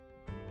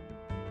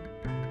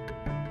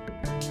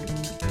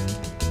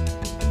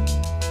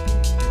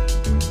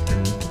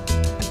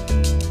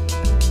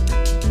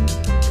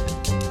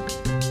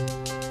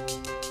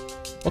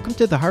Welcome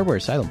to the Hardware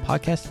Asylum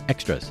Podcast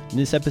Extras. In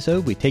this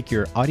episode, we take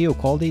your audio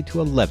quality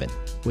to 11.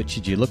 What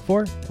should you look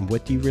for, and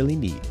what do you really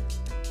need?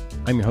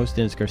 I'm your host,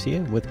 Dennis Garcia,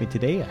 and with me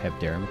today, I have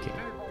Darren McKay.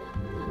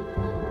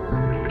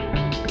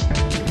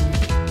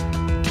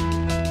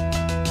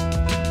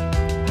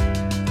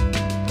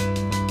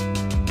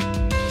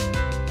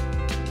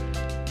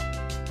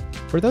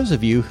 For those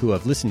of you who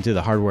have listened to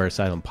the Hardware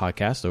Asylum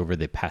podcast over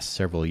the past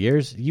several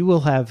years, you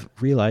will have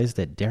realized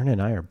that Darren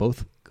and I are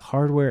both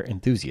hardware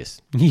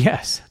enthusiasts.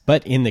 Yes.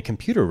 But in the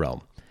computer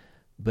realm.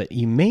 But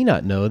you may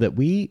not know that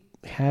we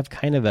have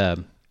kind of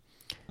a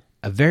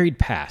varied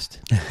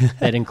past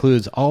that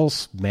includes all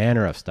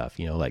manner of stuff,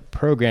 like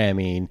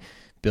programming,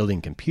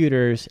 building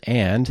computers,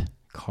 and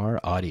car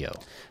audio.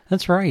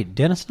 That's right.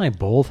 Dennis and I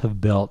both have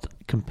built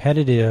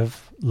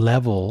competitive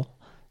level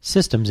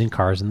systems in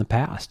cars in the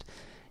past.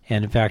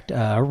 And in fact,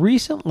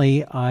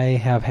 recently I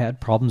have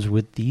had problems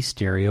with the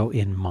stereo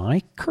in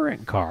my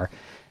current car.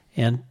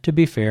 And to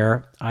be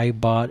fair, I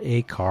bought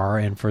a car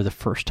and for the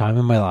first time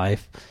in my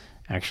life,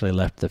 actually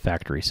left the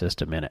factory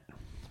system in it.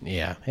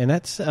 Yeah, and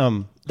that's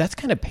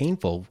kind of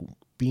painful,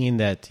 being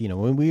that,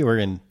 when we were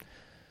in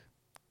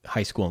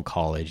high school and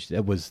college,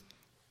 that was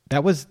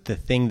the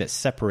thing that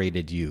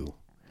separated you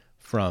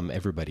from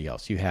everybody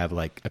else. You have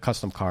like a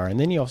custom car, and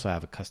then you also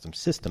have a custom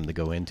system to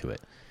go into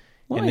it.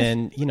 Well, and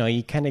then,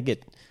 you kind of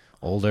get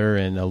older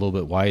and a little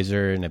bit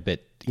wiser and a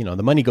bit,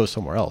 the money goes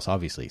somewhere else,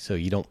 obviously. So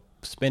you don't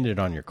spend it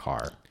on your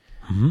car,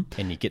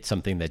 and you get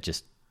something that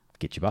just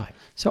gets you by.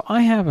 So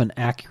I have an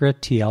Acura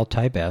TL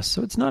Type S,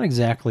 so it's not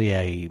exactly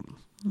a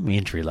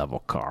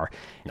entry-level car.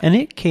 No. And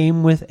it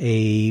came with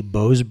a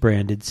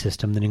Bose-branded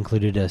system that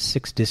included a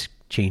 6-disc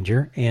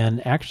changer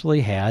and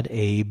actually had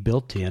a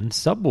built-in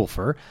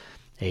subwoofer,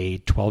 a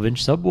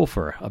 12-inch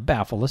subwoofer, a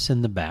baffleless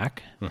in the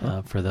back,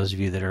 for those of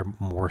you that are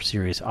more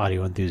serious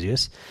audio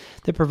enthusiasts,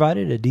 that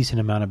provided a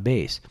decent amount of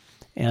bass.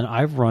 And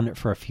I've run it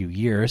for a few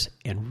years,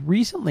 and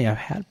recently I've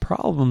had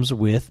problems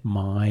with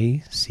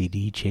my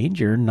CD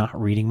changer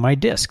not reading my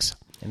discs.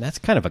 And that's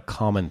kind of a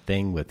common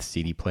thing with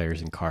CD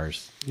players in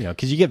cars,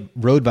 because you get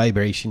road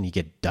vibration, you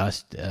get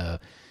dust,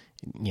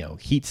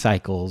 heat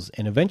cycles,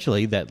 and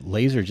eventually that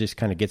laser just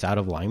kind of gets out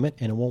of alignment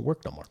and it won't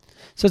work no more.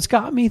 So it's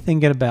got me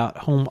thinking about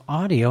home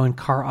audio and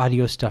car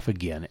audio stuff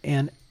again.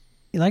 And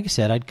like I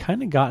said, I'd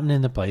kind of gotten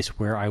in the place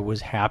where I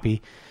was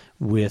happy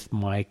with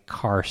my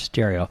car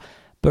stereo.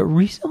 But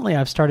recently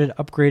I've started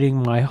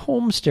upgrading my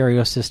home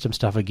stereo system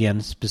stuff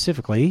again,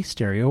 specifically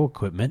stereo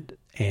equipment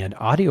and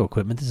audio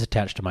equipment that's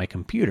attached to my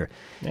computer.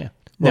 Yeah.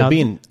 Well,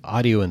 being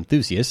audio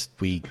enthusiasts,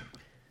 we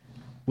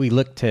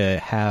look to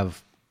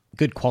have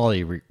good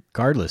quality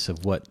regardless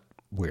of what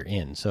we're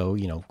in. So,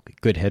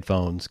 good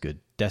headphones, good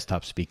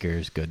desktop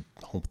speakers, good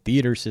home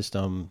theater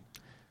system.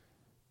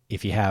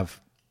 If you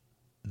have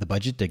the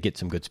budget to get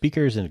some good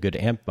speakers and a good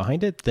amp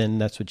behind it, then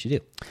that's what you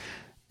do.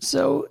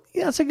 So,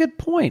 yeah, that's a good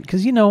point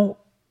because,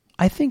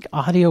 I think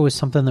audio is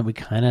something that we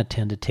kind of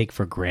tend to take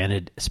for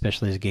granted,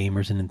 especially as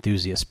gamers and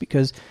enthusiasts,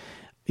 because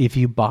if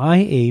you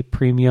buy a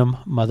premium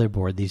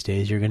motherboard these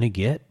days, you're going to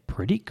get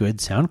pretty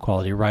good sound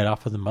quality right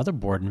off of the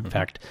motherboard. In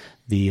fact,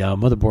 the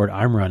motherboard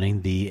I'm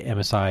running, the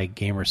MSI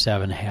Gamer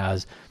 7,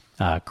 has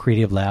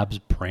Creative Labs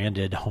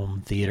branded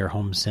home theater,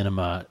 home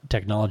cinema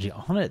technology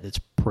on it that's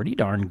pretty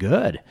darn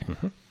good.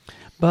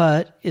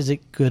 But is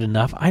it good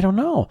enough? I don't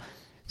know.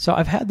 So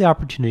I've had the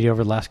opportunity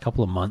over the last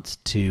couple of months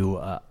to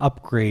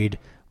upgrade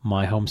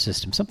my home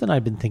system, something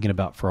I've been thinking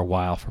about for a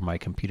while for my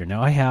computer.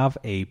 Now, I have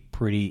a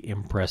pretty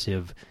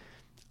impressive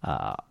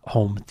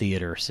home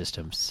theater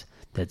systems.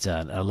 That's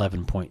an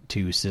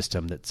 11.2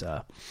 system that's...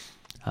 with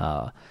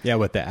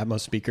the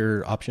Atmos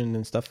speaker option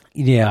and stuff?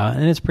 Yeah,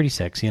 and it's pretty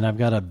sexy. And I've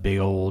got a big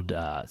old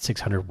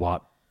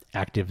 600-watt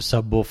active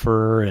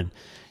subwoofer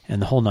and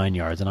the whole 9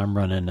 yards. And I'm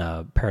running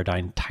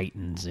Paradigm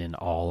Titans in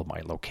all of my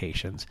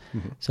locations.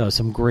 So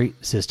some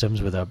great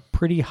systems with a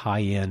pretty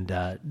high-end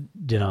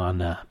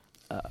Denon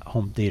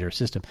home theater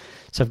system.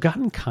 So I've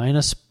gotten kind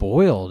of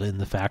spoiled in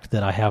the fact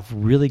that I have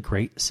really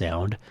great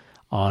sound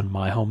on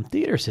my home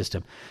theater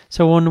system.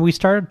 So when we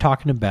started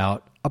talking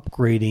about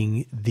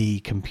upgrading the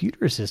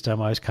computer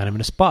system, I was kind of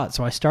in a spot.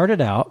 So I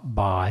started out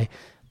by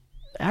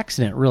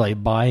accident, really,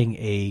 buying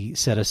a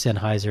set of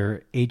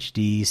Sennheiser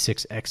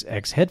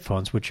HD6XX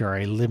headphones, which are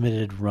a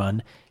limited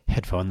run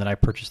headphone that I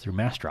purchased through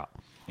Massdrop.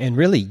 And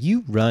really,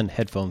 you run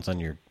headphones on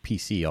your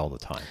PC all the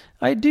time.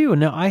 I do.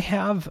 Now, I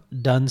have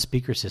done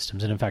speaker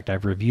systems, and in fact,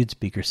 I've reviewed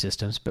speaker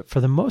systems, but for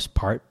the most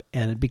part,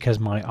 and because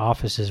my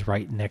office is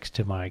right next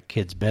to my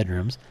kids'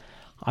 bedrooms,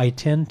 I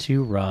tend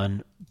to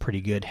run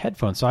pretty good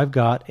headphones. So I've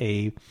got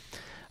a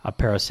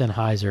pair of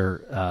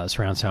Sennheiser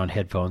surround sound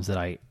headphones that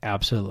I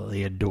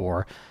absolutely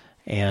adore.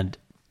 And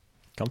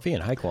comfy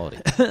and high quality.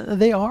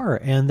 They are,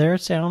 and their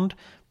sound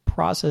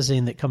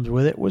processing that comes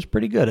with it was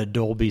pretty good. A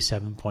Dolby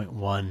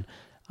 7.1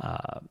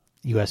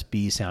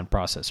 USB sound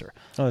processor.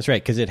 Oh, that's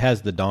right, because it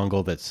has the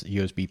dongle that's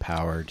USB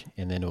powered,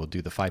 and then it will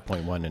do the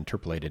 5.1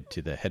 interpolated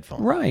to the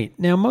headphone. Right.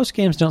 Now, most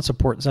games don't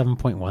support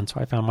 7.1, so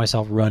I found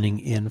myself running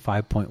in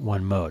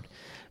 5.1 mode.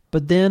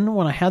 But then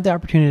when I had the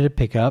opportunity to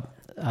pick up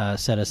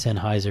set of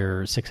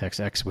Sennheiser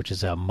 6XX, which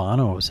is a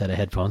mono set of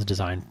headphones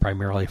designed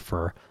primarily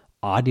for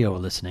audio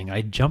listening.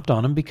 I jumped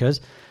on them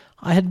because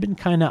I had been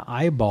kind of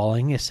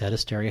eyeballing a set of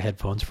stereo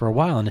headphones for a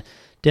while. And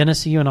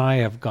Dennis, you and I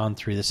have gone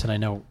through this, and I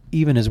know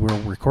even as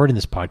we're recording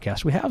this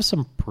podcast, we have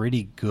some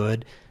pretty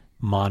good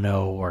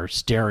mono or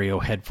stereo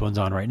headphones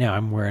on right now.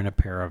 I'm wearing a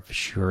pair of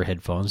Shure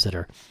headphones that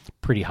are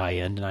pretty high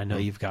end, and I know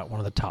you've got one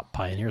of the top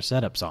Pioneer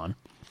setups on.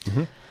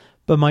 Mm-hmm.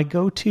 But my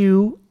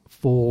go-to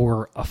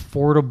for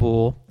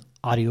affordable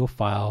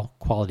audiophile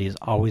quality has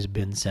always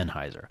been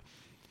Sennheiser.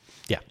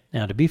 Yeah.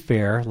 Now, to be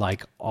fair,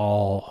 like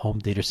all home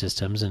theater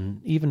systems,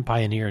 and even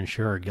Pioneer and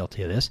Shure are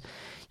guilty of this,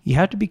 you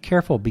have to be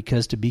careful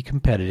because to be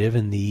competitive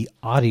in the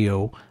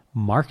audio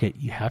market,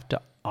 you have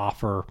to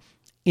offer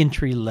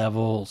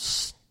entry-level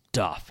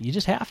stuff. You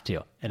just have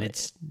to, and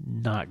it's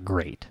not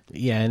great.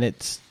 Yeah,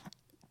 and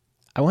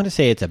I want to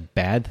say it's a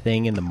bad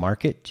thing in the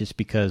market just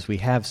because we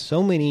have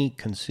so many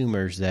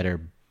consumers that are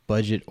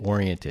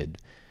budget-oriented,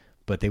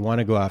 but they want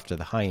to go after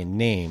the high-end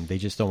name. They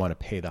just don't want to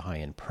pay the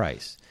high-end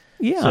price.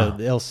 Yeah. So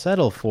they'll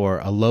settle for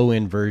a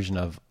low-end version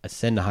of a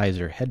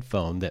Sennheiser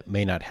headphone that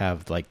may not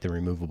have like the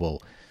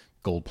removable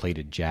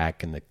gold-plated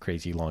jack and the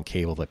crazy long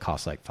cable that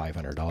costs like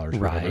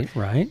 $500.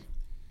 Right.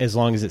 As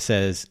long as it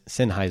says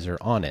Sennheiser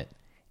on it.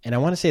 And I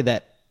want to say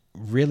that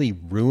really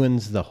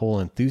ruins the whole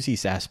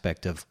enthusiast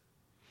aspect of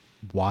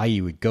why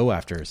you would go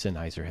after a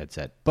Sennheiser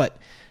headset. But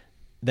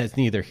that's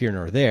neither here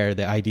nor there.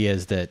 The idea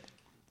is that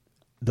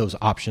those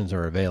options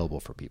are available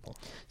for people.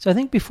 So I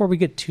think before we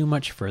get too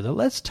much further,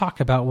 let's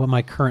talk about what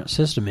my current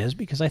system is,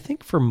 because I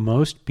think for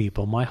most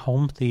people, my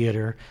home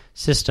theater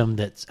system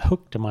that's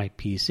hooked to my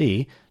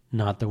PC,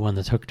 not the one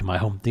that's hooked to my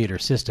home theater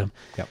system,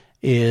 Yep.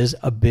 is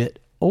a bit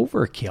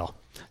overkill.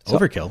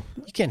 Overkill?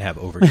 You can't have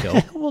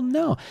overkill. Well,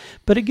 no.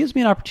 But it gives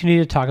me an opportunity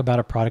to talk about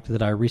a product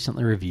that I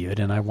recently reviewed,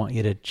 and I want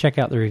you to check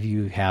out the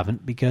review if you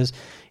haven't, because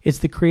it's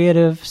the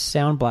Creative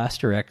Sound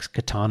Blaster X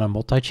Katana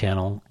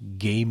multi-channel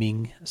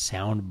gaming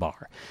sound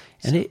bar.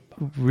 And it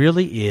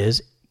really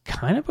is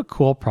kind of a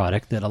cool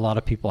product that a lot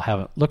of people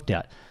haven't looked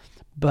at.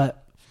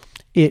 But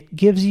it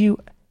gives you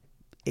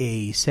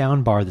a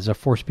sound bar that's a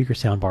 4-speaker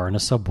sound bar and a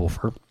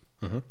subwoofer.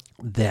 Mm-hmm.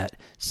 That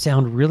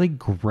sound really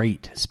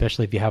great,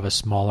 especially if you have a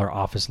smaller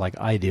office like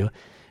I do,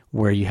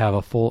 where you have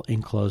a full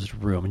enclosed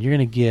room. And you're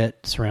going to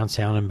get surround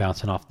sound and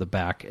bouncing off the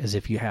back as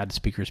if you had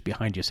speakers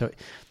behind you. So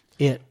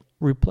it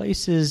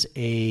replaces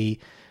a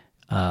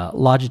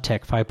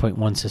Logitech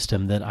 5.1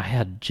 system that I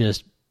had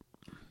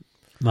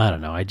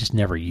I just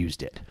never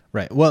used it.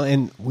 Right. Well,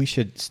 and we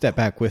should step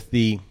back with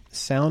the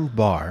sound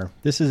bar.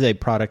 This is a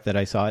product that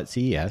I saw at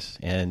CES,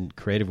 and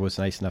Creative was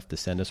nice enough to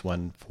send us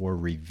one for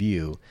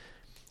review.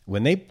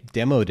 When they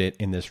demoed it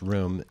in this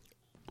room,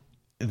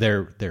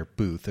 their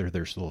booth or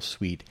their little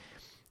suite,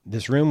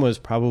 this room was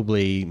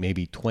probably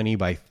maybe 20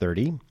 by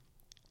 30.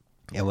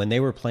 And when they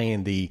were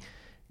playing the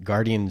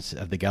Guardians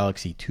of the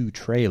Galaxy 2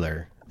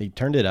 trailer, they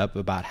turned it up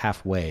about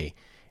halfway,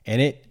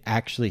 and it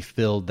actually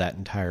filled that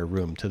entire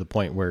room to the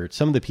point where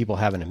some of the people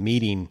having a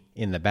meeting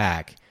in the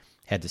back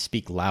had to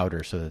speak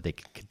louder so that they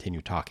could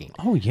continue talking.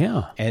 Oh,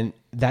 yeah. And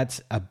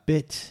that's a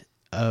bit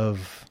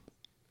of,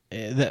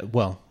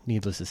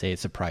 needless to say, it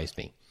surprised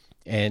me.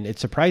 And it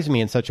surprised me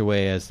in such a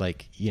way as,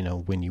 like, you know,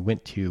 when you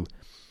went to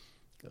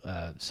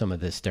some of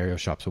the stereo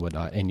shops or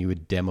whatnot, and you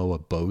would demo a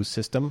Bose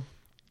system,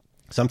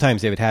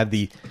 sometimes they would have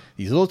these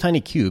little tiny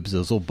cubes,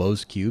 those little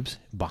Bose cubes,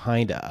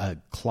 behind a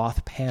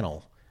cloth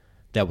panel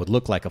that would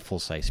look like a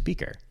full-size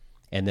speaker.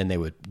 And then they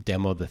would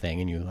demo the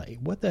thing, and you're like,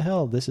 what the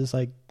hell? This is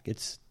like,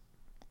 it's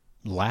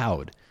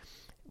loud.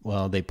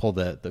 Well, they pull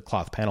the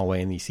cloth panel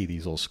away, and you see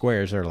these little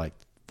squares that are like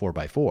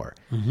 4x4.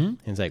 Mm-hmm. And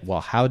it's like, well,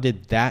 how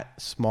did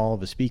that small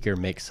of a speaker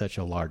make such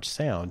a large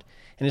sound?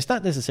 And it's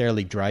not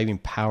necessarily driving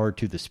power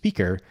to the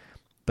speaker,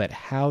 but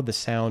how the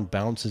sound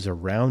bounces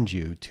around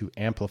you to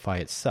amplify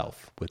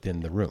itself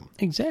within the room.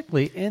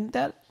 Exactly. And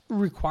that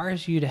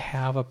requires you to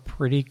have a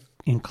pretty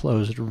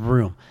enclosed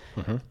room.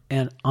 Mm-hmm.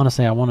 And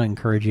honestly, I want to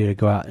encourage you to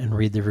go out and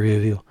read the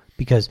review,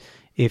 because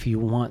if you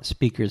want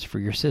speakers for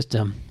your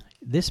system,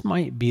 this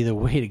might be the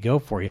way to go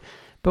for you.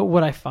 But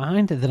what I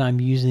find that I'm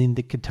using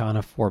the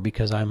Katana for,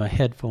 because I'm a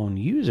headphone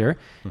user,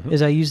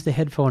 is I use the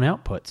headphone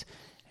outputs.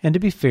 And to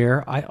be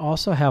fair, I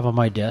also have on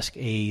my desk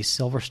a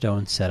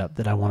Silverstone setup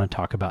that I want to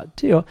talk about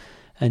too.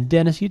 And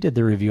Dennis, you did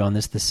the review on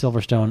this, the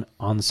Silverstone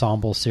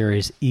Ensemble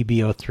Series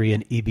EB03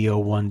 and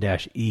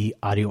EB01-E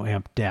Audio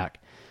Amp DAC.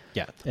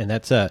 Yeah, and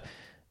that's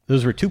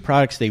those were two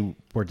products. They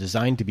were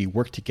designed to be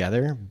worked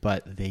together,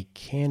 but they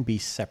can be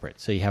separate.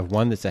 So you have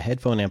one that's a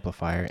headphone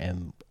amplifier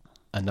and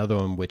another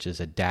one which is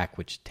a DAC,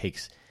 which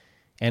takes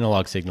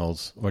analog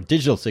signals or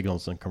digital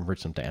signals and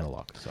converts them to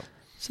analog.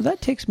 So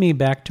that takes me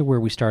back to where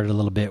we started a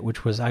little bit,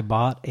 which was I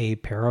bought a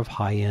pair of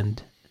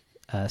high-end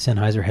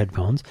Sennheiser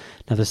headphones.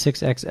 Now, the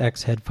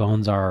 6XX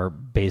headphones are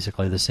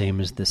basically the same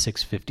as the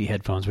 650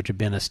 headphones, which have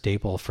been a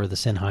staple for the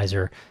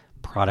Sennheiser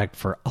product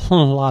for a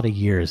lot of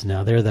years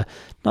now. They're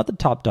not the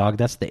top dog,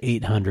 that's the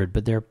 800,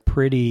 but they're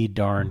pretty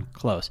darn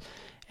close.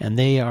 And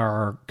they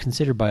are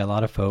considered by a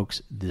lot of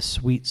folks the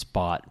sweet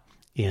spot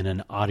in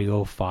an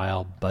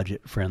audiophile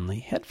budget-friendly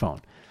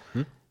headphone.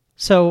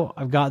 So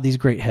I've got these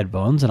great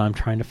headphones, and I'm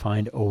trying to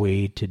find a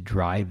way to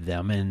drive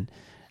them, and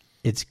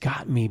it's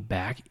got me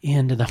back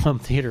into the home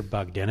theater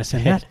bug, Dennis,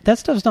 and that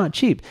stuff's not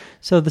cheap.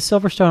 So the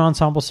Silverstone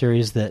Ensemble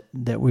series that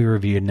we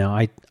reviewed, now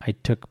I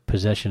took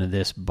possession of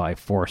this by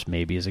force,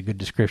 maybe is a good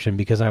description,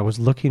 because I was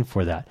looking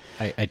for that.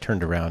 I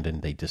turned around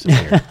and they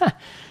disappeared.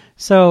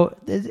 So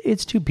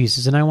it's two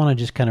pieces, and I want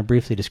to just kind of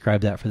briefly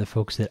describe that for the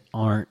folks that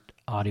aren't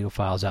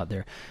audiophiles out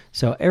there.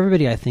 So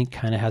everybody, I think,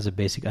 kind of has a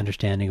basic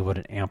understanding of what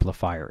an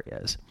amplifier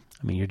is.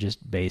 I mean, you're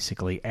just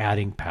basically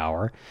adding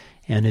power.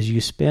 And as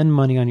you spend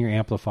money on your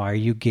amplifier,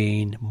 you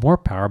gain more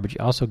power, but you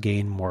also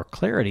gain more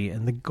clarity.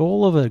 And the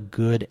goal of a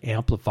good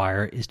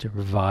amplifier is to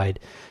provide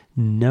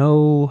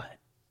no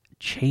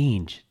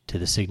change to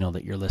the signal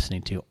that you're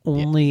listening to,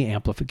 only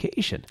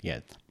amplification. Yeah,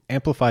 it's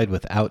amplified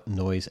without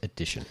noise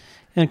addition.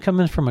 And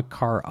coming from a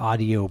car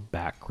audio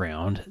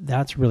background,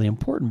 that's really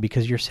important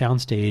because your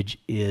soundstage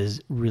is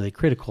really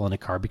critical in a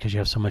car because you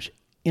have so much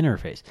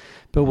interface.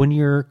 But when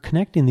you're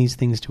connecting these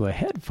things to a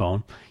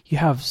headphone, you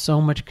have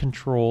so much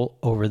control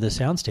over the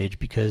soundstage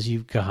because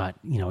you've got,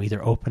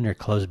 either open or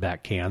closed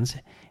back cans,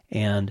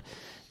 and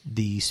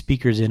the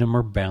speakers in them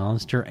are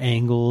balanced or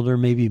angled or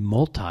maybe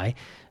multi,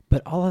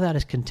 but all of that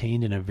is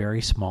contained in a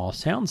very small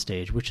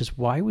soundstage, which is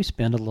why we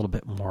spend a little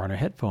bit more on our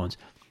headphones.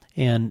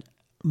 And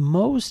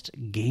most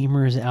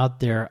gamers out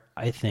there,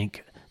 I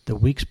think, the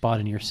weak spot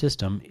in your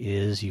system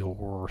is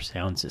your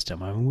sound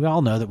system. I mean, we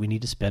all know that we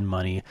need to spend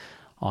money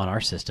on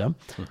our system,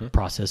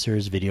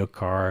 processors, video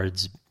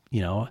cards,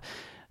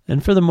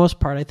 and for the most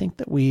part, I think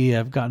that we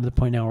have gotten to the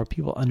point now where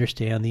people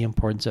understand the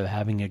importance of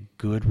having a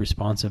good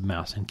responsive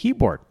mouse and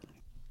keyboard.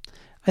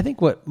 I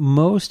think what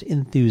most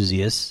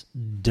enthusiasts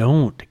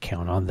don't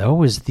count on,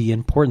 though, is the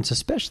importance,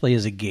 especially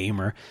as a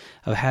gamer,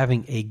 of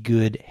having a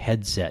good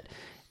headset.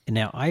 And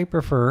now, I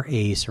prefer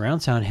a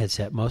surround sound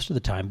headset most of the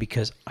time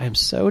because I'm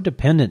so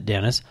dependent,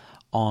 Dennis,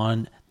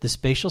 on the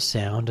spatial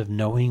sound of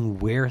knowing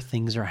where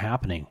things are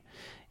happening.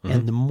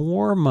 And the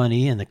more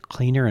money and the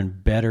cleaner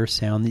and better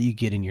sound that you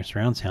get in your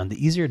surround sound,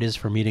 the easier it is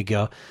for me to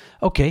go,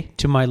 okay,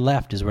 to my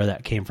left is where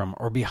that came from,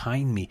 or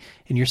behind me.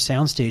 And your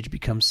soundstage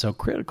becomes so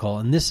critical.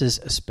 And this is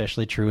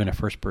especially true in a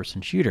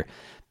first-person shooter.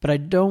 But I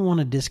don't want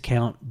to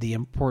discount the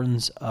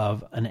importance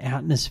of an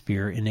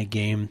atmosphere in a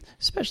game,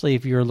 especially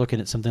if you're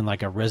looking at something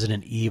like a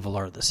Resident Evil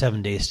or the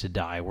 7 Days to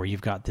Die, where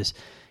you've got this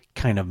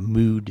kind of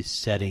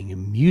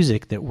mood-setting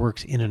music that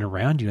works in and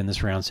around you in the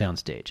surround sound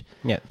stage.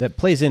 Yeah, that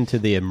plays into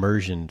the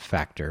immersion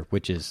factor,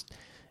 which is,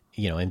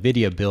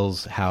 NVIDIA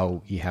builds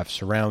how you have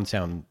surround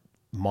sound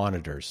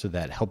monitors, so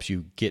that helps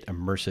you get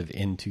immersive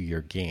into your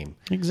game.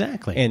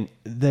 Exactly. And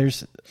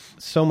there's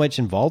so much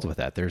involved with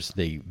that. There's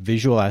the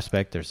visual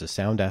aspect, there's the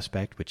sound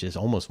aspect, which is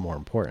almost more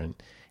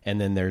important, and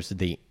then there's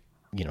the,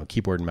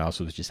 keyboard and mouse,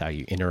 which is how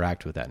you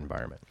interact with that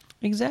environment.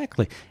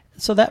 Exactly.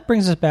 So that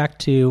brings us back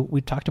to,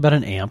 we talked about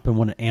an amp and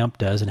what an amp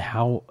does and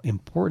how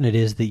important it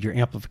is that your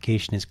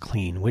amplification is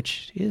clean,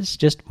 which is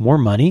just more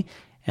money,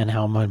 and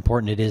how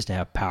important it is to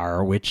have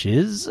power, which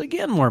is,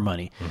 again, more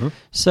money.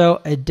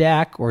 So a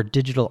DAC, or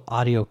digital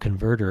audio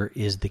converter,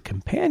 is the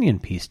companion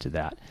piece to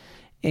that.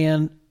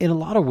 And in a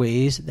lot of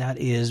ways, that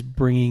is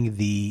bringing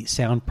the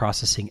sound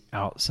processing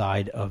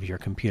outside of your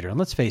computer. And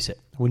let's face it,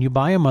 when you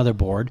buy a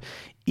motherboard,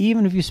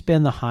 even if you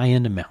spend the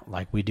high-end amount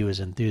like we do as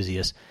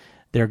enthusiasts,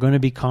 there are going to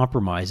be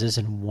compromises,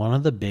 and one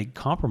of the big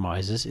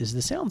compromises is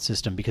the sound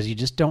system, because you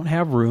just don't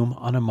have room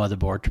on a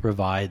motherboard to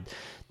provide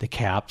the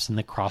caps and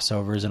the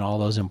crossovers and all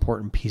those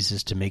important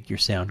pieces to make your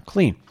sound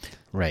clean.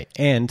 Right.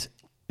 And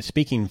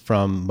speaking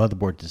from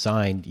motherboard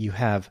design, you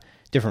have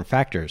different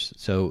factors.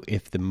 So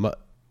if the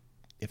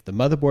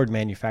motherboard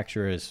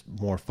manufacturer is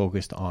more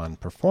focused on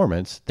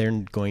performance,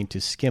 they're going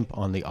to skimp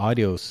on the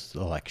audio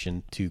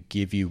selection to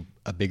give you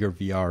a bigger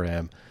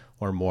VRM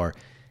or more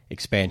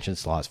expansion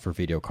slots for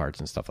video cards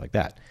and stuff like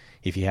that.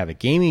 If you have a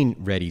gaming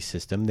ready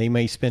system, they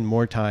may spend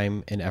more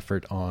time and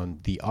effort on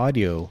the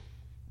audio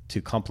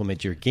to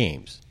complement your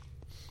games.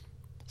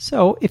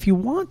 So if you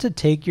want to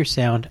take your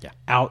sound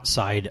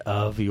outside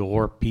of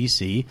your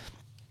PC,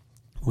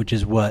 which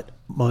is what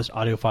most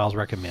audiophiles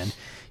recommend,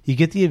 you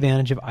get the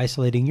advantage of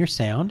isolating your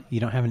sound. You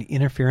don't have any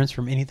interference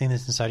from anything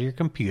that's inside of your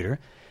computer.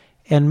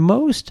 And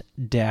most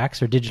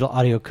DACs, or digital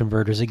audio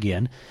converters,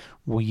 again,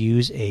 will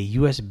use a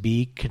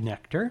USB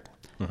connector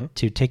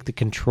to take the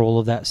control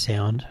of that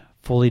sound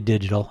fully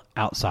digital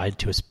outside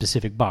to a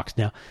specific box.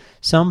 Now,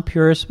 some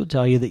purists will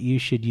tell you that you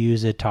should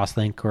use a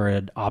Toslink or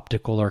an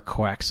optical or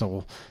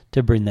coaxial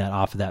to bring that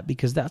off of that,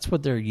 because that's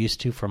what they're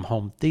used to from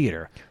home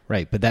theater.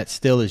 Right, but that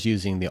still is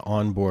using the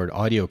onboard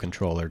audio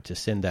controller to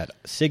send that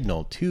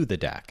signal to the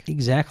DAC.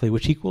 Exactly,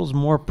 which equals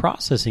more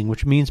processing,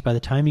 which means by the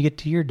time you get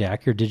to your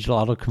DAC, your digital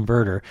audio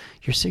converter,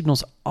 your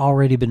signal's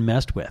already been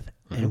messed with.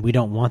 And we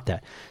don't want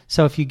that.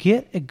 So if you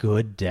get a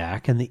good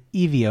DAC, and the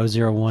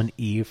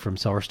EVO01E from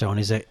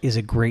Silverstone is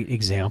a great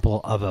example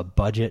of a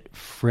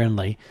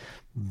budget-friendly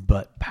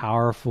but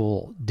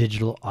powerful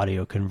digital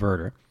audio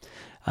converter.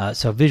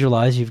 So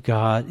visualize you've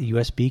got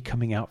USB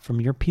coming out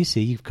from your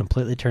PC. You've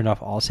completely turned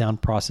off all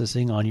sound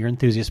processing on your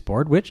Enthusiast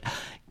board, which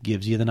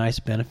gives you the nice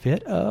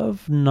benefit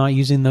of not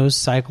using those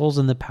cycles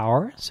and the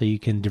power, so you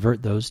can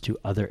divert those to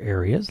other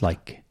areas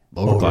like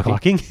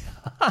overclocking.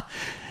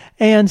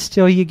 And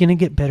still you're going to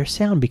get better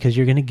sound because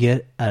you're going to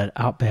get an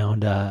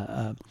outbound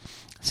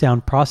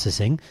sound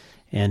processing.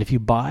 And if you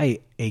buy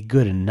a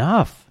good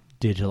enough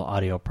digital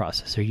audio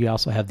processor, you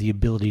also have the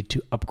ability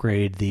to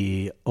upgrade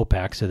the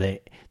OPAC, so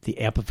the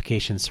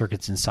amplification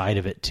circuits inside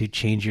of it, to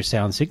change your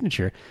sound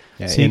signature.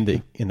 Yeah, so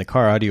in the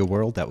car audio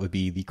world, that would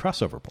be the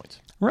crossover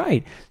points.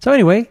 Right. So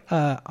anyway,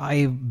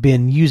 I've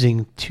been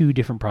using two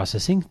different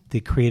processing.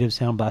 The Creative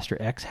Sound Blaster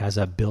X has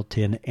a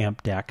built-in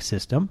amp DAC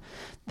system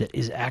that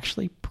is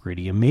actually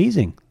pretty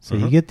amazing. So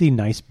you get the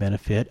nice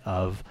benefit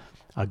of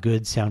a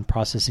good sound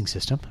processing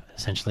system,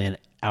 essentially an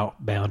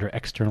outbound or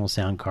external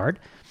sound card.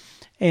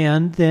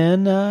 And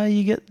then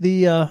you get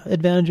the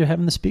advantage of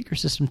having the speaker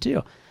system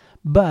too.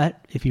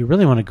 But if you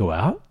really want to go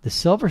out, the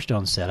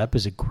Silverstone setup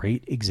is a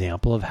great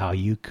example of how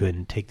you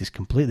could take this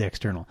completely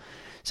external.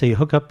 So you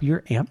hook up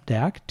your amp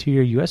DAC to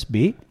your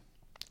USB,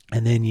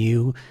 and then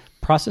you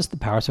process the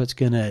power. So it's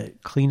going to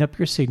clean up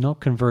your signal,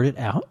 convert it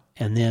out,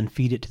 and then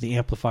feed it to the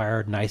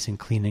amplifier nice and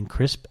clean and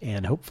crisp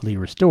and hopefully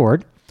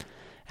restored,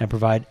 and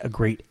provide a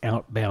great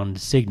outbound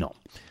signal.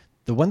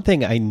 The one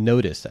thing I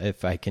noticed,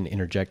 if I can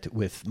interject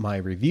with my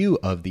review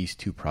of these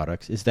two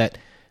products, is that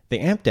the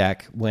amp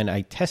DAC, when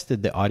I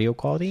tested the audio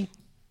quality,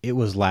 it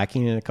was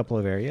lacking in a couple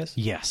of areas.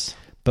 Yes.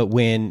 But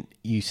when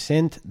you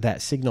sent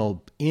that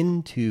signal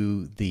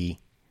into the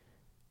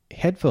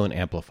headphone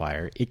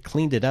amplifier, it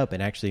cleaned it up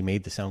and actually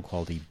made the sound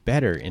quality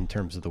better in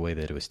terms of the way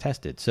that it was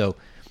tested. So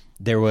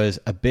there was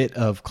a bit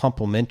of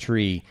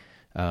complementary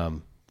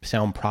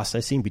sound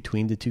processing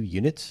between the two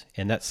units,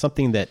 and that's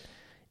something that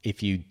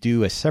if you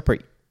do a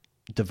separate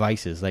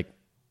devices like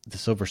the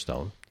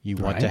Silverstone, you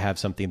want to have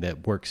something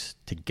that works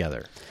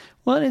together.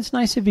 Well, and it's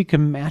nice if you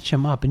can match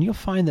them up, and you'll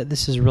find that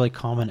this is really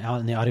common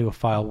out in the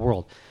audiophile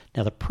world.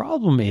 Now, the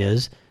problem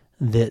is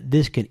that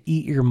this can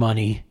eat your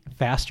money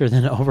faster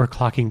than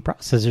overclocking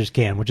processors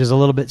can, which is a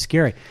little bit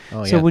scary.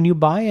 Oh, so yeah. when you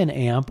buy an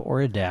amp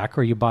or a DAC,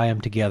 or you buy them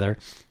together,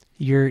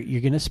 you're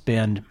going to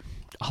spend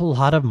a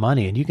lot of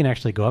money, and you can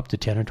actually go up to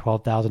 $10,000 or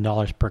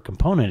 $12,000 per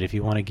component if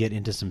you want to get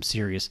into some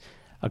serious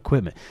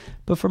equipment.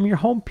 But from your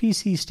home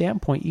PC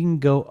standpoint, you can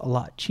go a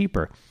lot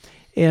cheaper.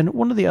 And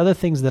one of the other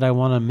things that I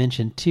want to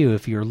mention too,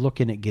 if you're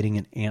looking at getting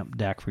an amp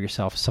DAC for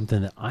yourself,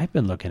 something that I've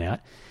been looking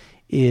at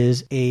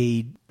is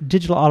a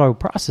digital audio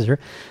processor,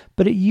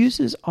 but it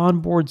uses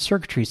onboard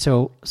circuitry.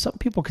 So some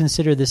people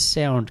consider this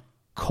sound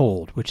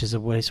cold, which is a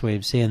nice way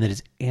of saying that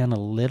it's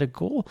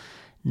analytical,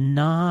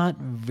 not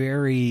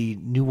very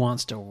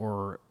nuanced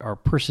or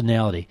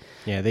personality.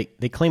 Yeah,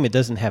 they claim it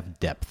doesn't have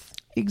depth.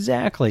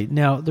 Exactly.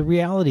 Now, the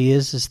reality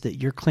is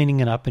that you're cleaning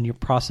it up and you're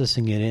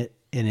processing it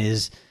in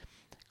as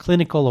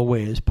clinical a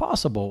way as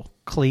possible,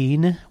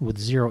 clean with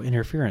zero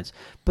interference.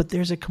 But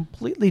there's a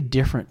completely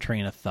different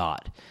train of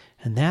thought,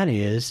 and that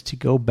is to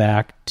go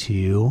back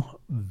to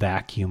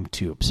vacuum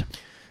tubes.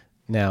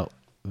 Now,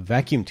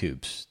 Vacuum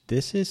tubes.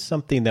 This is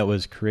something that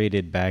was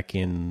created back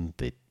in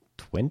the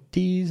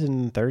 20s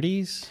and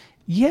 30s.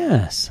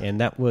 Yes. And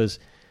that was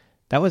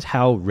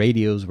how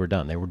radios were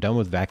done. They were done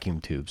with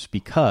vacuum tubes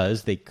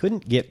because they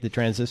couldn't get the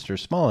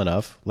transistors small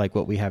enough, like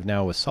what we have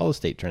now with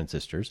solid-state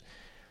transistors,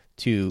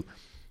 to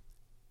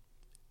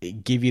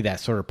give you that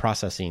sort of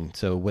processing.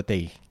 So what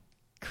they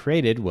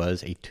created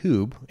was a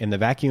tube, and the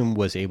vacuum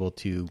was able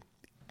to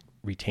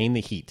retain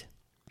the heat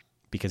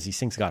because these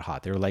things got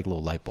hot. They were like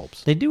little light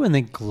bulbs. They do, and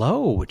they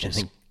glow, which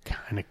is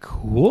kind of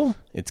cool.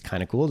 It's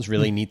kind of cool. It's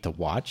really neat to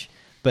watch.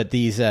 But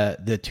these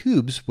the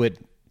tubes would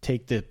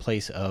take the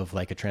place of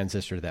like a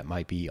transistor that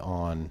might be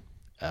on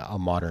a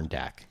modern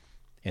DAC,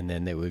 and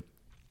then they would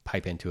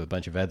pipe into a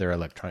bunch of other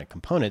electronic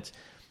components.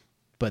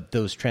 But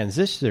those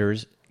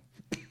transistors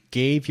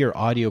gave your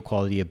audio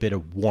quality a bit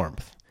of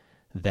warmth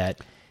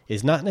that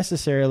is not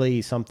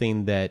necessarily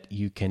something that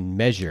you can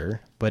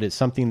measure, but it's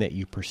something that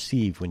you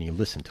perceive when you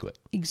listen to it.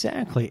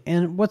 Exactly.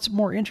 And what's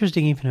more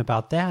interesting even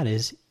about that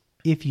is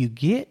if you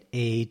get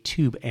a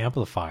tube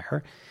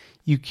amplifier,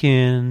 you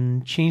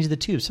can change the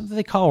tube. Something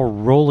they call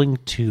rolling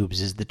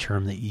tubes is the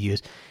term that you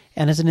use.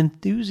 And as an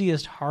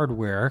enthusiast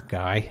hardware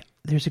guy,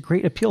 there's a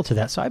great appeal to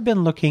that. So I've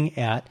been looking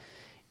at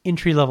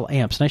entry-level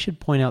amps. And I should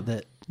point out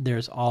that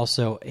there's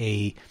also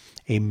a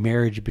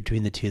marriage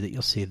between the two that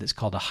you'll see that's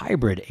called a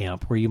hybrid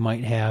amp, where you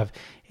might have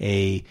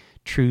a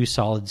true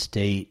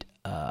solid-state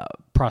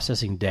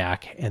processing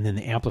DAC, and then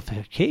the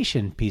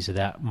amplification piece of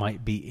that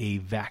might be a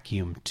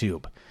vacuum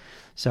tube.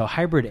 So a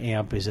hybrid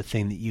amp is a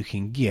thing that you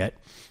can get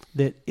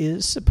that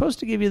is supposed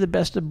to give you the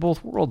best of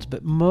both worlds,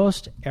 but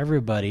most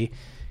everybody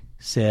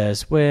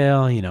says,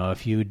 well, you know,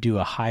 if you do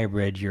a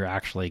hybrid, you're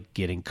actually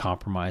getting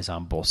compromise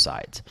on both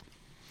sides.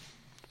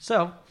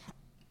 So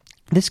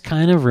this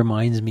kind of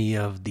reminds me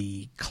of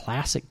the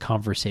classic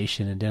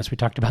conversation, and Dennis, we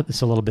talked about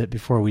this a little bit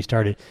before we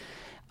started,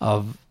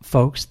 of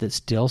folks that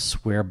still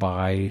swear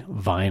by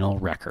vinyl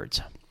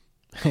records.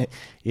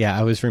 Yeah,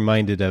 I was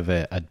reminded of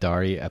a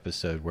Daria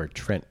episode where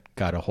Trent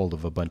got a hold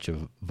of a bunch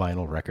of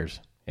vinyl records.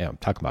 Yeah, I'm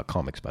talking about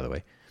comics, by the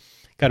way.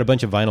 Got a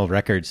bunch of vinyl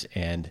records,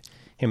 and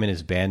him and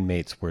his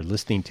bandmates were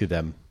listening to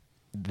them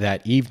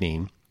that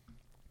evening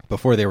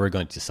before they were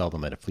going to sell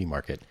them at a flea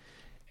market,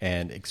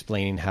 and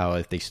explaining how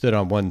if they stood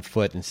on one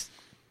foot and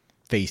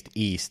faced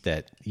east,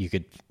 that you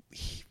could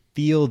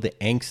feel the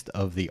angst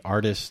of the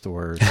artist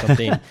or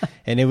something.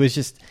 And it was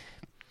just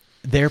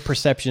their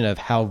perception of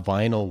how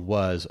vinyl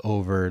was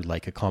over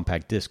like a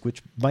compact disc,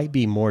 which might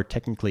be more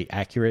technically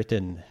accurate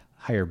and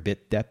higher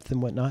bit depth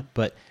and whatnot,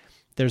 but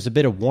there's a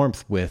bit of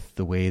warmth with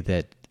the way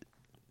that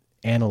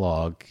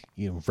analog,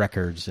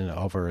 records and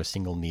over a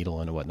single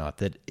needle and whatnot,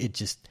 that it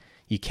just,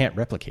 you can't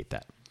replicate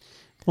that.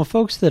 Well,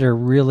 folks that are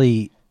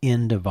really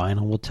into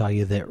vinyl will tell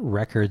you that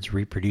records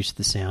reproduce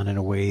the sound in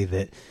a way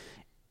that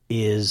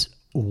is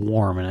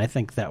warm, and I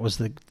think that was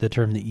the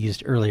term that you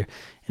used earlier.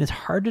 And it's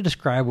hard to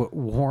describe what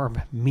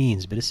warm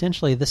means, but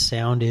essentially the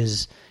sound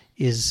is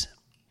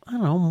I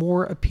don't know,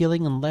 more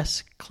appealing and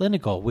less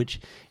clinical, which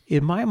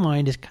in my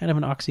mind is kind of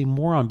an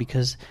oxymoron,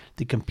 because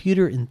the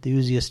computer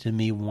enthusiast in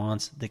me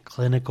wants the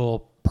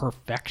clinical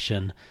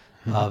perfection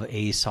of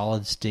a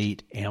solid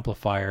state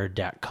amplifier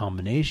DAC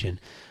combination,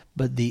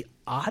 but the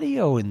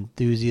audio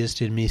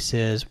enthusiast in me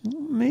says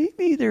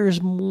maybe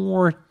there's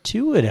more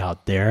to it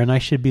out there and I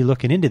should be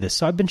looking into this.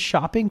 So I've been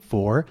shopping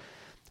for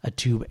a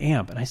tube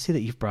amp, and I see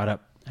that you've brought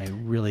up a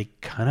really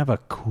kind of a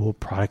cool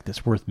product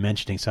that's worth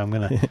mentioning. So I'm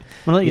gonna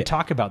let you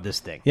talk about this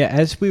thing. Yeah,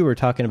 as we were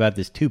talking about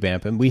this tube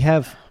amp, and we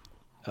have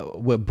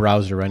a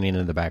browser running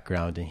in the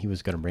background, and he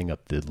was going to bring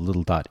up the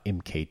Little Dot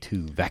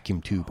MK2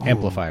 vacuum tube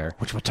amplifier,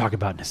 which we'll talk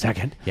about in a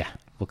second. Yeah,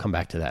 we'll come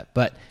back to that.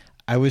 But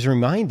I was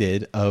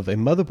reminded of a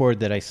motherboard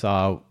that I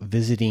saw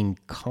visiting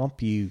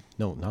Comdex.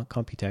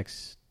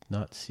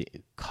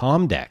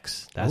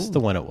 That's the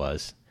one it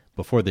was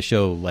before the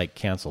show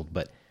canceled.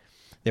 But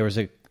there was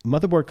a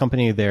motherboard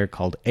company there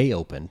called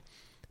A-Open,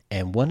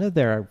 and one of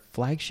their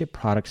flagship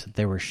products that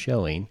they were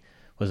showing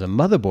was a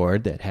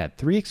motherboard that had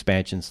 3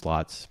 expansion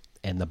slots,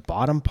 and the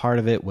bottom part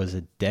of it was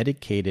a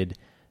dedicated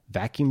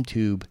vacuum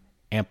tube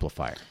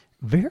amplifier.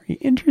 Very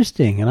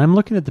interesting. And I'm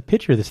looking at the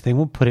picture of this thing.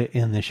 We'll put it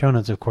in the show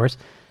notes, of course.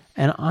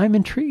 And I'm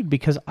intrigued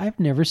because I've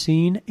never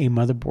seen a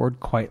motherboard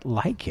quite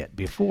like it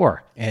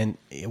before. And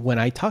when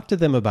I talked to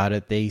them about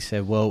it, they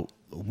said, well,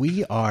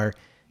 we are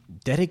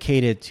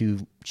dedicated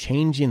to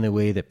changing the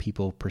way that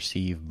people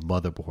perceive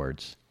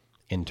motherboards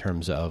in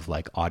terms of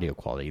audio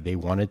quality. They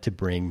wanted to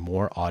bring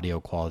more audio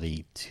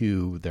quality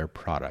to their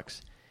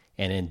products.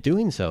 And in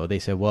doing so, they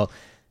said, well,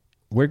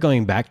 we're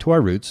going back to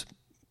our roots,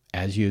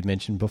 as you had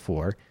mentioned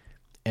before,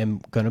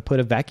 and going to put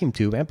a vacuum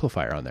tube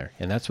amplifier on there.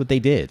 And that's what they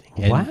did.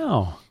 And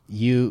wow.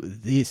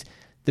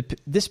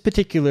 This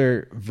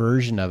particular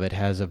version of it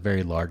has a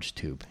very large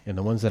tube. And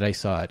the ones that I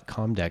saw at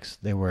Comdex,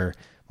 they were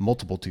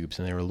multiple tubes,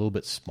 and they were a little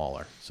bit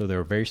smaller. So they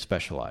were very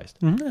specialized.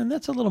 Mm-hmm. And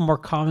that's a little more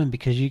common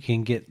because you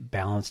can get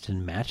balanced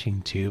and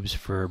matching tubes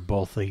for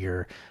both of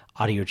your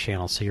audio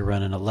channels. So you're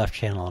running a left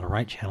channel and a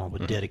right channel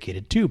with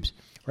dedicated tubes.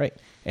 Right.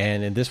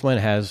 And this one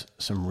has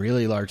some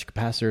really large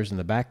capacitors in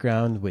the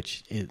background,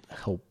 which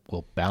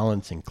will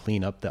balance and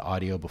clean up the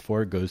audio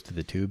before it goes to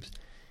the tubes.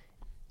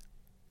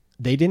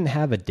 They didn't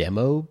have a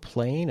demo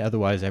playing.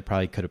 Otherwise, I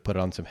probably could have put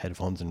on some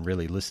headphones and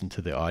really listened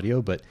to the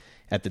audio. But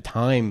at the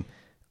time,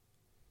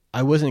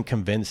 I wasn't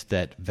convinced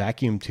that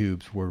vacuum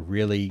tubes were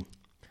really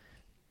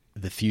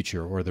the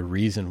future or the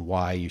reason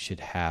why you should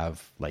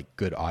have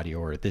good audio,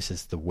 or this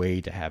is the way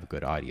to have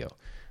good audio.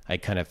 I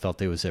kind of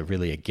felt it was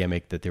really a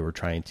gimmick that they were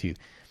trying to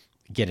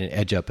get an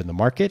edge up in the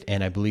market,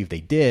 and I believe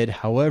they did.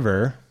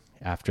 However,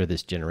 after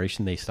this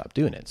generation, they stopped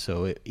doing it.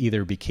 So it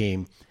either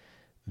became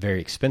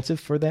very expensive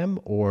for them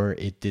or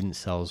it didn't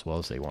sell as well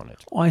as they wanted.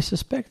 Well, I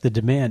suspect the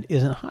demand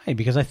isn't high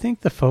because I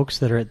think the folks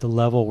that are at the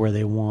level where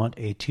they want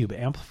a tube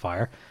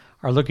amplifier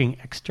are looking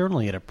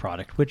externally at a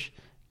product, which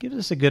gives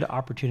us a good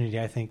opportunity,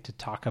 I think, to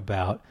talk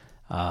about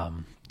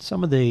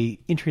some of the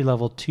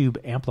entry-level tube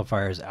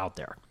amplifiers out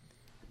there.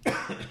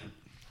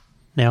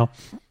 Now,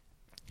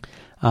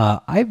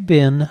 I've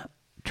been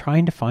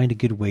trying to find a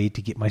good way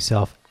to get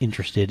myself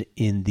interested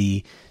in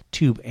the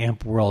tube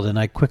amp world, and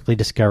I quickly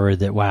discovered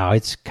that, wow,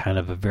 it's kind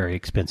of a very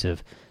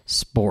expensive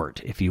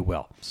sport, if you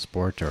will.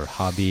 Sport or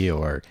hobby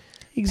or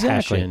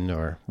passion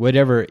or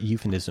whatever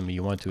euphemism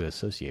you want to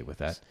associate with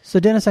that. So,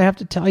 Dennis, I have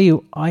to tell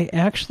you, I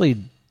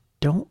actually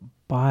don't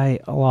buy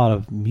a lot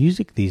of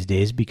music these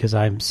days because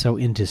I'm so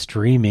into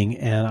streaming,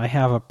 and I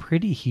have a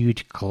pretty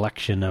huge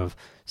collection of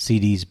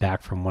CDs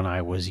back from when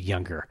I was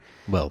younger.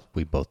 Well,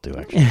 we both do,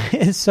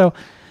 actually. So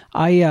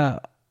I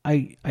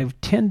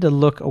tend to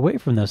look away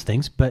from those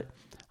things, but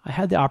I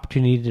had the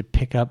opportunity to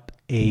pick up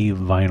a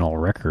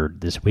vinyl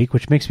record this week,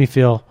 which makes me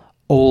feel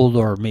old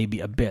or maybe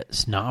a bit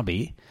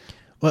snobby.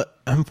 Well,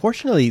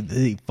 unfortunately,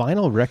 the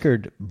vinyl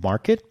record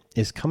market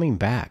is coming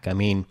back. I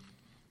mean,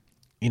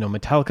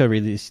 Metallica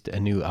released a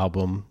new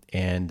album,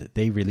 and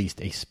they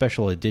released a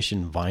special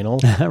edition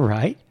vinyl.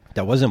 Right.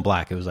 That wasn't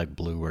black. It was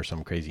blue or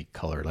some crazy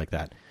color like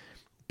that.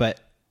 But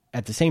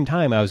at the same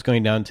time, I was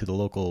going down to the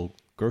local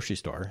grocery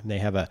store. And they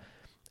have a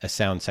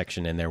sound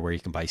section in there where you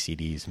can buy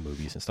CDs and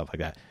movies and stuff like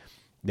that.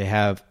 They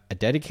have a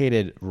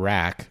dedicated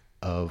rack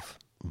of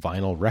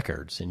vinyl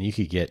records, and you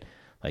could get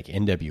like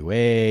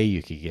NWA,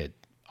 you could get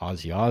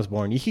Ozzy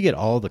Osbourne, you could get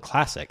all the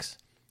classics,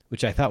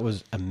 which I thought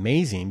was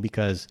amazing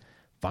because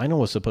vinyl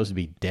was supposed to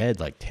be dead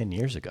like 10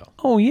 years ago.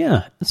 Oh,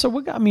 yeah. So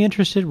what got me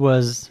interested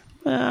was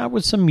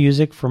some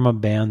music from a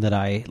band that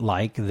I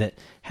like that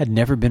had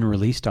never been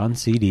released on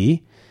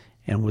CD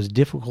and was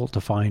difficult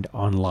to find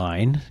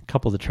online. A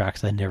couple of the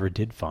tracks I never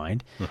did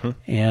find.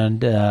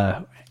 And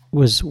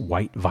was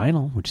white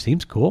vinyl, which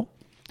seems cool.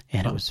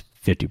 And it was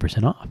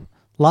 50% off.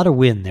 A lot of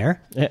win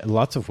there. Yeah,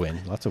 lots of win.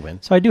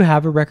 So I do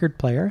have a record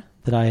player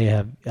that I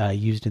have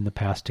used in the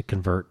past to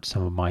convert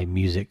some of my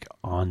music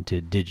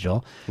onto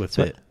digital. With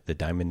the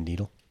diamond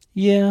needle?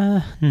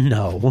 Yeah,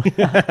 no.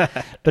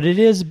 But it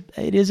is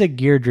a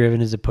gear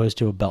driven as opposed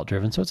to a belt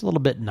driven, so it's a little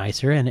bit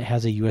nicer, and it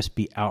has a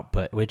USB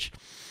output, which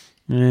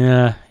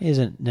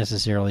isn't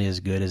necessarily as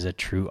good as a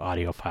true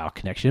audiophile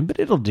connection, but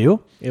it'll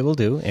do. It will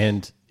do,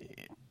 and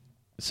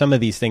some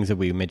of these things that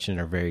we mentioned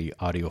are very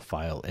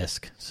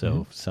audiophile-esque,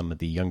 so some of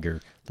the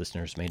younger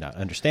listeners may not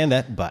understand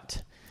that,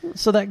 but...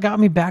 So that got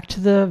me back to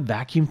the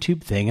vacuum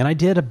tube thing, and I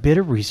did a bit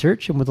of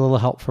research, and with a little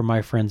help from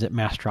my friends at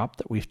Mastrop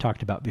that we've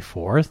talked about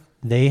before,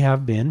 they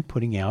have been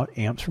putting out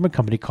amps from a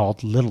company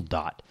called Little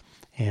Dot.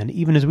 And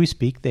even as we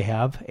speak, they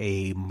have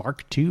a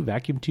Mark II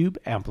vacuum tube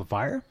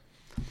amplifier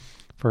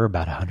for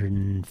about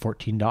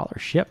 $114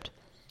 shipped.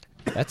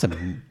 That's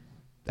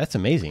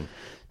amazing.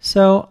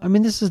 So, I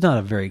mean, this is not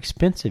a very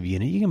expensive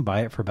unit. You can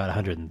buy it for about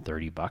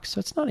 $130, so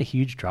it's not a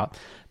huge drop.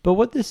 But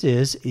what this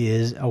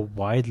is a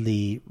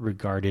widely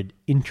regarded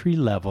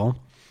entry-level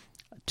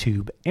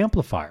tube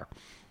amplifier.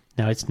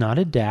 Now, it's not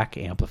a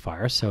DAC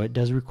amplifier, so it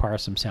does require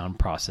some sound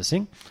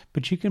processing,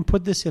 but you can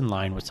put this in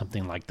line with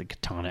something like the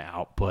Katana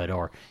output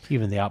or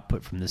even the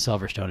output from the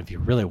Silverstone if you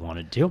really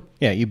wanted to.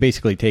 Yeah, you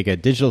basically take a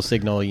digital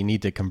signal, you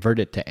need to convert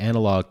it to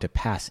analog to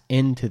pass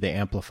into the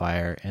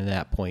amplifier, and at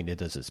that point it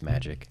does its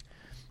magic.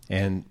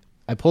 And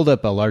I pulled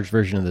up a large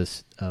version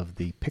of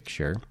the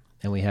picture,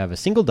 and we have a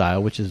single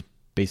dial, which is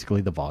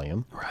basically the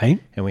volume, right?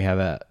 And we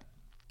have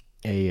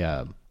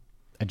a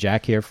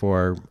jack here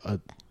for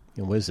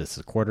what is this?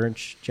 A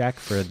 1/4-inch jack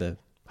for the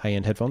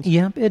high-end headphones?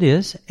 Yeah, it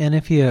is. And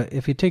if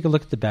you take a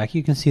look at the back,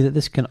 you can see that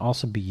this can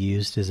also be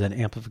used as an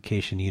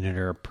amplification unit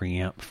or a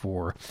preamp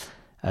for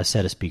a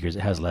set of speakers.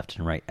 It has left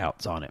and right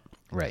outs on it.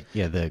 Right.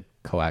 Yeah, the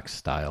coax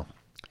style.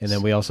 And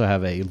then we also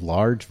have a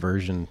large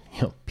version,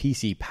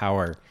 PC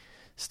power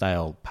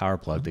style power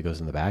plug that goes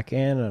in the back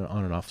and an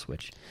on and off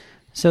switch.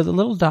 So the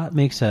Little Dot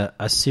makes a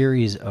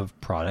series of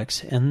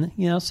products, and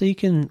so you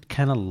can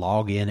kind of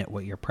log in at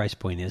what your price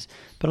point is.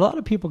 But a lot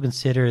of people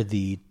consider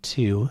the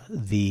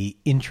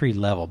entry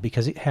level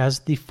because it has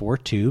the 4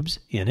 tubes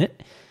in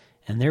it,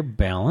 and they're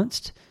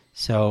balanced.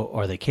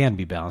 Or they can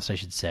be balanced, I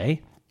should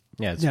say.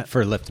 Yeah, it's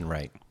for left and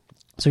right.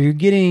 So you're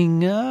getting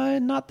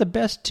not the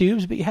best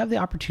tubes, but you have the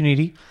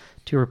opportunity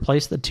to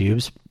replace the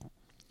tubes.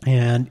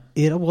 And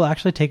it will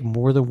actually take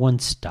more than one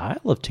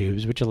style of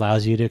tubes, which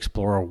allows you to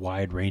explore a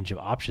wide range of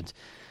options.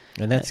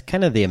 And that's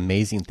kind of the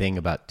amazing thing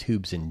about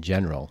tubes in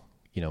general.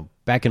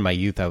 Back in my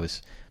youth, I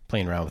was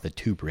playing around with a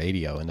tube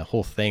radio, and the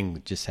whole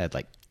thing just had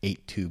like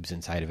 8 tubes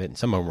inside of it. And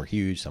some of them were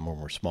huge, some of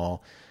them were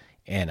small.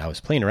 And I was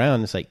playing around,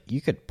 and it's like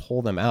you could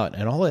pull them out,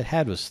 and all it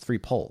had was 3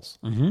 poles.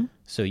 Mm-hmm.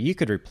 So you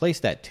could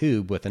replace that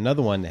tube with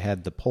another one that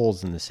had the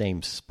poles in the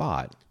same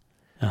spot,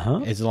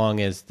 as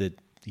long as the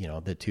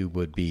tube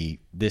would be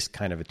this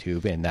kind of a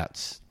tube, and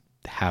that's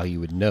how you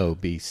would know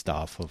based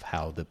off of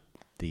how the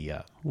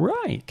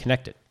right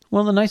connected.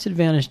 Well, the nice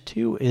advantage,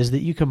 too, is that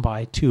you can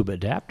buy tube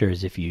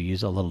adapters if you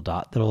use a Little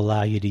Dot that will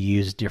allow you to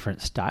use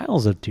different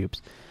styles of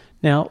tubes.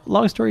 Now,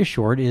 long story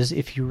short is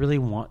if you really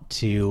want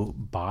to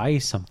buy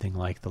something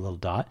like the Little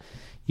Dot,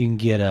 you can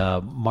get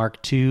a Mark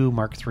II,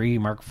 Mark III,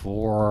 Mark IV,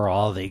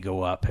 all they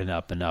go up and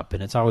up and up,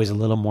 and it's always a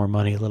little more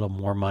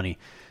money.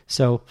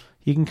 So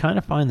you can kind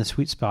of find the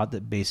sweet spot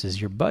that bases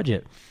your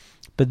budget.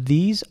 But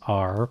these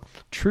are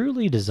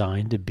truly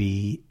designed to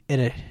be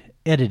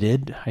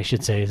edited, I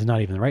should say, is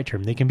not even the right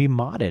term. They can be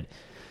modded.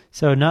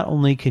 So not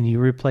only can you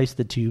replace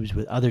the tubes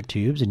with other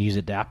tubes and use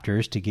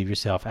adapters to give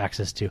yourself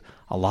access to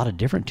a lot of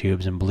different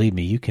tubes, and believe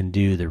me, you can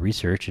do the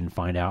research and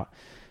find out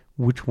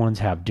which ones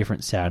have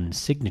different sound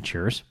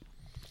signatures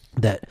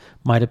that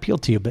might appeal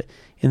to you. But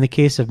in the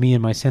case of me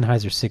and my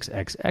Sennheiser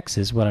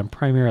 6XXs, what I'm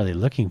primarily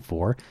looking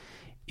for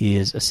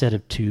is a set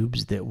of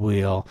tubes that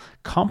will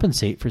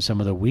compensate for some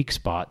of the weak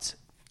spots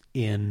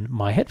in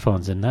my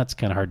headphones. And that's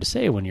kind of hard to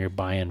say when you're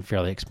buying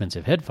fairly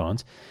expensive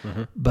headphones.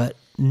 Mm-hmm. But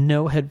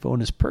no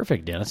headphone is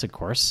perfect, Dennis, of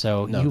course.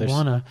 So you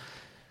want to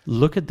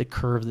look at the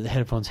curve that the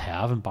headphones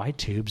have and buy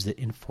tubes that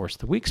enforce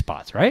the weak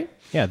spots, right?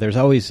 Yeah, there's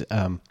always,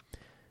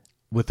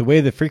 with the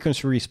way the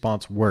frequency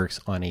response works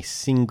on a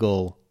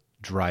single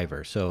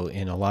driver. So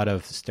in a lot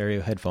of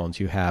stereo headphones,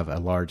 you have a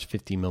large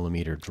 50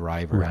 millimeter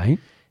driver. Right.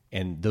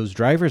 And those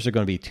drivers are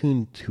going to be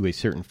tuned to a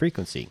certain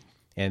frequency.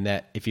 And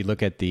that, if you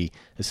look at the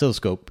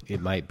oscilloscope,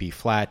 it might be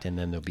flat, and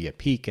then there'll be a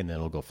peak, and then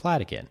it'll go flat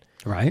again.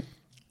 Right.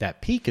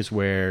 that peak is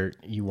where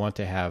you want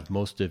to have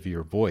most of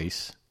your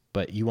voice,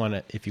 but if you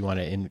want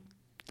to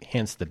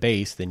enhance the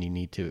bass, then you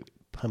need to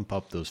pump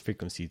up those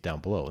frequencies down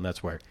below. And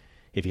that's where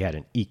if you had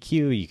an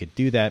EQ, you could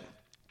do that.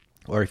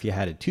 Or if you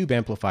had a tube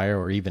amplifier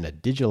or even a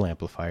digital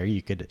amplifier,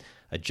 you could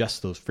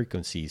adjust those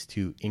frequencies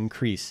to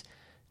increase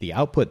the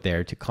output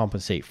there to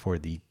compensate for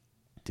the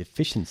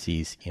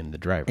deficiencies in the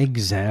driver.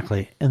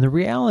 Exactly. And the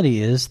reality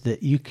is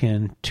that you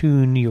can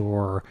tune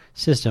your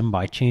system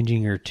by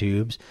changing your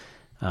tubes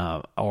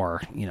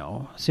or,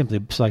 simply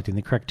selecting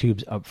the correct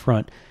tubes up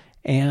front.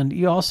 And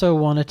you also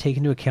want to take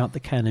into account the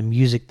kind of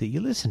music that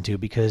you listen to,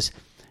 because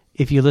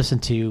if you listen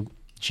to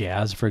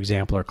jazz, for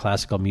example, or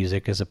classical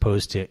music as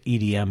opposed to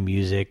EDM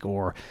music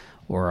or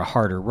a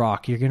harder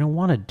rock, you're going to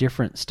want a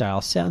different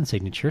style sound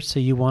signature. So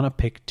you want to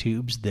pick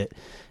tubes that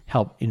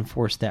help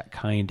enforce that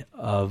kind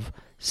of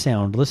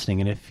sound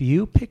listening. And if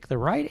you pick the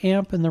right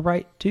amp and the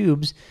right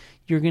tubes,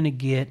 you're going to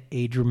get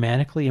a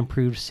dramatically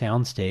improved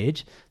sound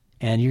stage,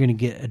 and you're going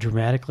to get a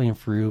dramatically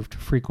improved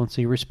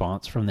frequency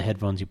response from the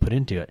headphones you put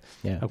into it.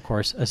 Yeah. Of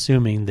course,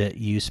 assuming that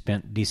you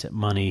spent decent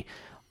money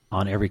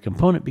on every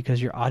component,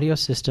 because your audio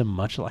system,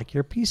 much like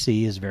your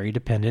PC, is very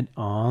dependent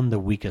on the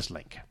weakest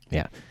link.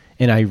 Yeah.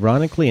 And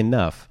ironically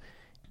enough,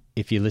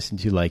 if you listen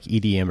to like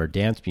EDM or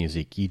dance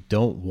music, you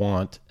don't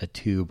want a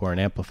tube or an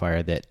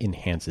amplifier that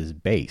enhances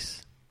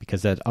bass,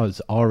 because that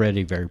is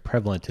already very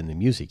prevalent in the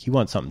music. You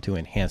want something to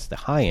enhance the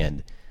high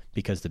end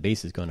because the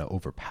bass is going to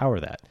overpower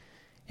that.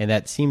 And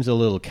that seems a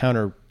little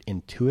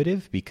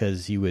counterintuitive,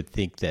 because you would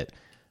think that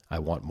I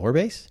want more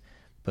bass,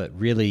 but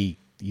really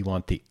you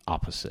want the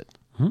opposite.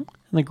 And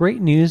the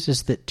great news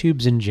is that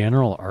tubes in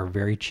general are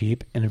very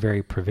cheap and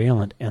very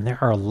prevalent, and there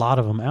are a lot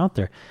of them out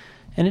there.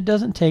 And it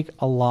doesn't take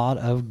a lot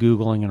of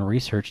Googling and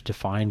research to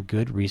find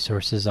good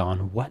resources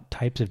on what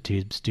types of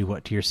tubes do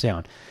what to your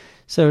sound.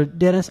 So,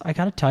 Dennis, I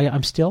got to tell you,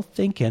 I'm still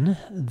thinking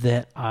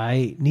that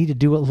I need to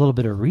do a little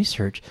bit of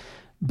research,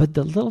 but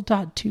the little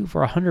dot tube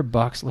for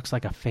 $100 looks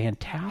like a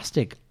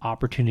fantastic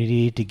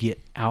opportunity to get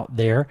out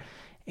there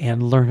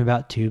and learn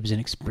about tubes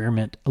and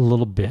experiment a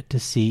little bit to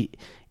see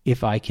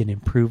if I can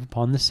improve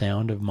upon the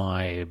sound of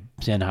my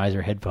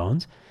Sennheiser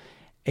headphones,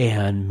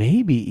 and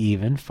maybe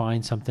even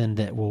find something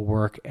that will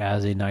work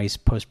as a nice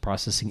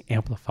post-processing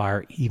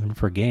amplifier even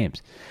for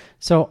games.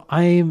 So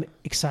I'm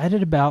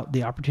excited about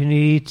the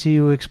opportunity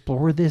to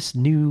explore this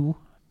new,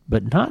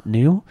 but not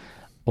new,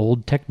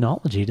 old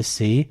technology to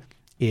see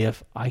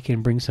if I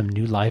can bring some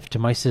new life to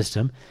my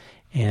system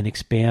and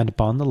expand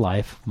upon the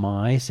life of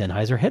my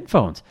Sennheiser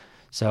headphones.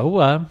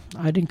 So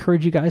I'd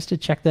encourage you guys to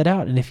check that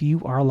out. And if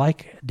you are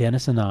like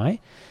Dennis and I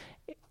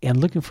and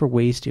looking for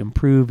ways to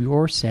improve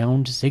your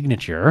sound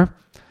signature,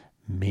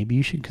 maybe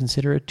you should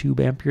consider a tube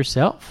amp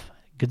yourself.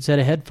 Good set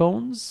of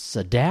headphones,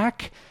 a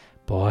DAC.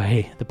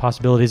 Boy, the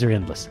possibilities are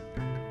endless.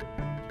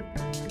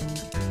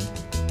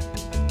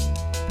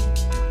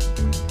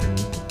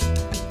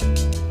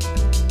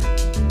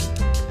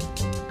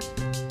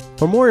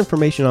 For more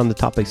information on the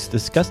topics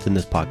discussed in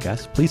this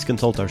podcast, please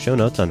consult our show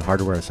notes on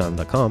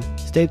hardwareasylum.com.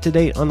 Stay up to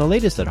date on the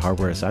latest at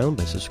Hardware Asylum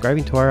by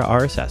subscribing to our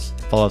RSS.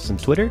 Follow us on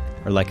Twitter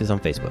or like us on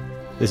Facebook.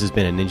 This has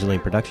been a Ninja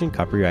Lane production,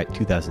 copyright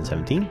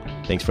 2017.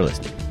 Thanks for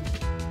listening.